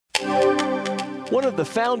One of the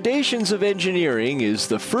foundations of engineering is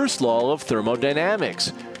the first law of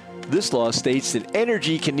thermodynamics. This law states that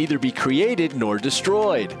energy can neither be created nor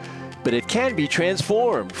destroyed, but it can be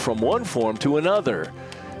transformed from one form to another.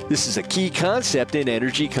 This is a key concept in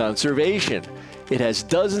energy conservation. It has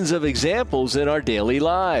dozens of examples in our daily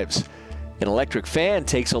lives. An electric fan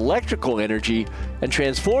takes electrical energy and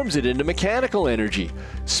transforms it into mechanical energy,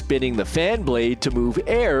 spinning the fan blade to move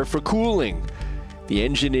air for cooling. The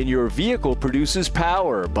engine in your vehicle produces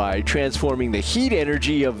power by transforming the heat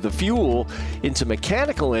energy of the fuel into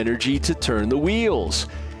mechanical energy to turn the wheels.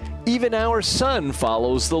 Even our sun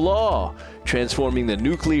follows the law, transforming the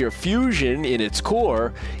nuclear fusion in its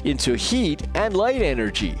core into heat and light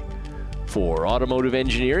energy. For Automotive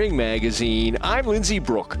Engineering Magazine, I'm Lindsay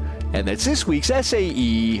Brooke, and that's this week's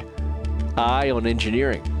SAE Eye on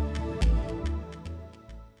Engineering.